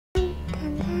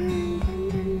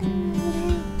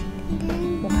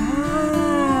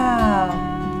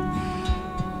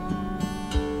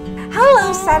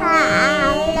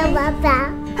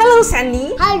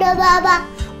Sandy? Hello, Baba.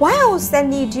 Wow,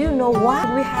 Sandy, do you know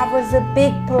what we have as a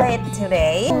big plate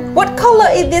today? What color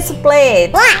is this plate?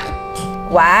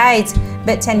 White. White.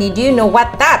 But Sandy, do you know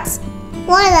what that's?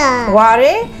 Water.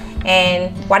 Water. And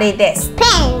what is this?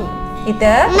 Pen. It's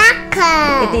a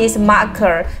Marker. It is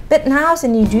marker. But now,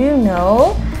 Sandy, do you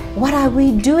know what are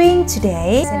we doing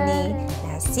today? Sandy,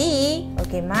 let's see.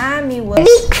 Okay, Mommy will.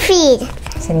 Big fish.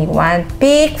 Sandy want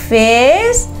big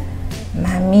fish.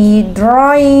 Mommy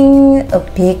drawing a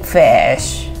big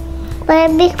fish. What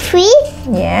a big fish?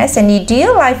 Yes, Sandy, do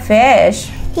you like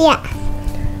fish? Yeah.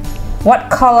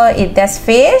 What color is this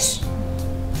fish?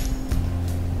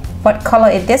 What color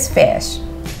is this fish?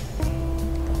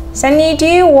 Sandy, do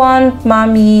you want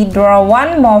Mommy draw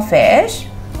one more fish?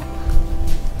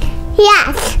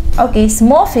 Yes. Okay,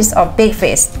 small fish or big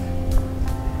fish?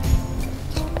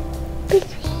 Big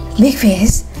fish. Big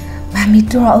fish? Mommy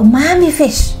draw a mommy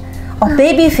fish or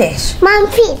baby fish? Mom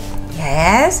fish.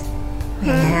 Yes.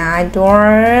 And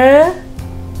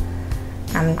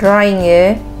I'm drawing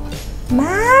a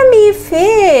mommy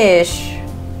fish.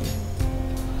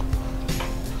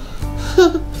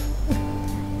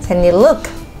 Sandy, look.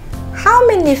 How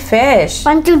many fish?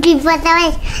 1, 2, 3, 4,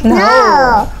 5.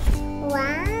 No.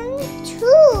 1,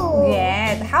 2.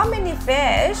 Yes. How many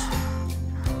fish?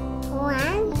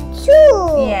 1, 2.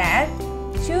 Yes.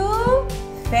 2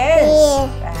 fish. Yeah.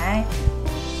 Right.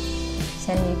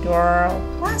 Sandy draw.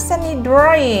 What's Sandy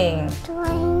drawing?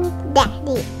 Drawing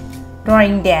Daddy.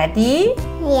 Drawing Daddy?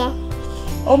 Yeah.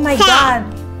 Oh my Sad.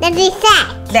 God. Daddy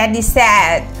sad. Daddy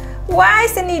sad. Why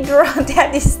Sandy draw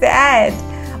Daddy sad?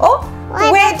 Oh,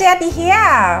 Why where Daddy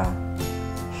here?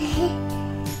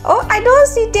 Oh, I don't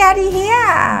see Daddy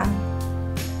here.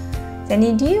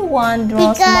 Sandy, do you want to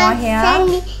draw small here?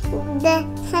 Sandy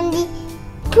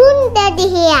put Daddy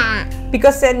here.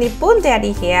 Because Sandy put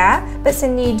Daddy here. But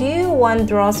Sandy, do you want to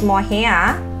draw small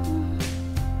here?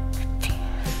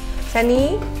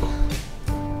 Sandy?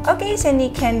 Okay, Sandy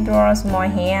can draw small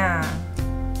here.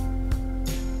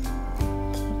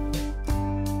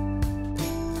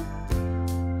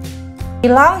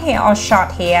 Long hair or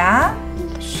short hair?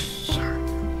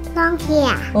 Long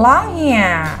hair. Long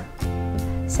hair.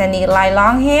 Sandy like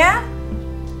long hair?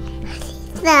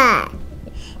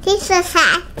 This is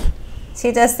sad.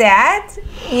 She's a sad?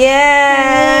 Yeah.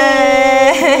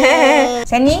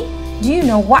 Sandy, do you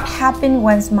know what happened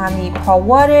when Mommy pour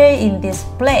water in this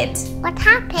plate? What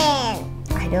happened?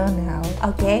 I don't know.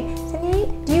 Okay. Sandy,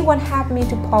 do you want to help me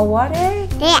to pour water?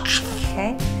 Yes.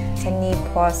 Okay. Sandy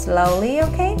pour slowly,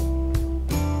 okay?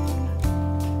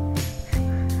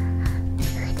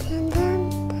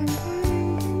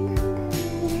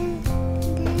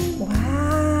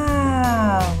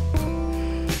 Wow.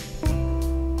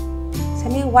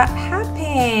 Sandy, what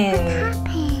happened?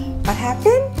 What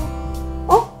happened?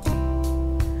 Oh,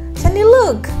 Sandy,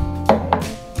 look.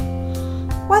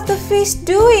 What the fish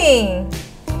doing?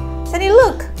 Sandy,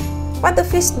 look. What the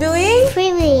fish doing?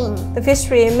 Swimming. The fish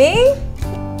swimming.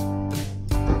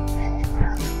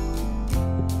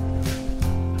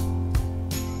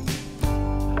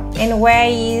 And where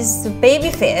is the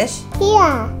baby fish?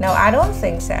 Here. No, I don't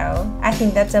think so. I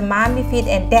think that's a mommy fish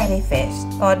and daddy fish.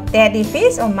 Or daddy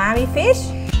fish or mommy fish?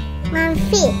 Mom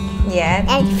fish Yeah.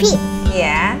 and fish.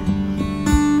 Yeah.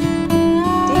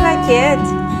 Do you like it?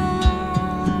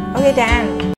 Okay, Dan.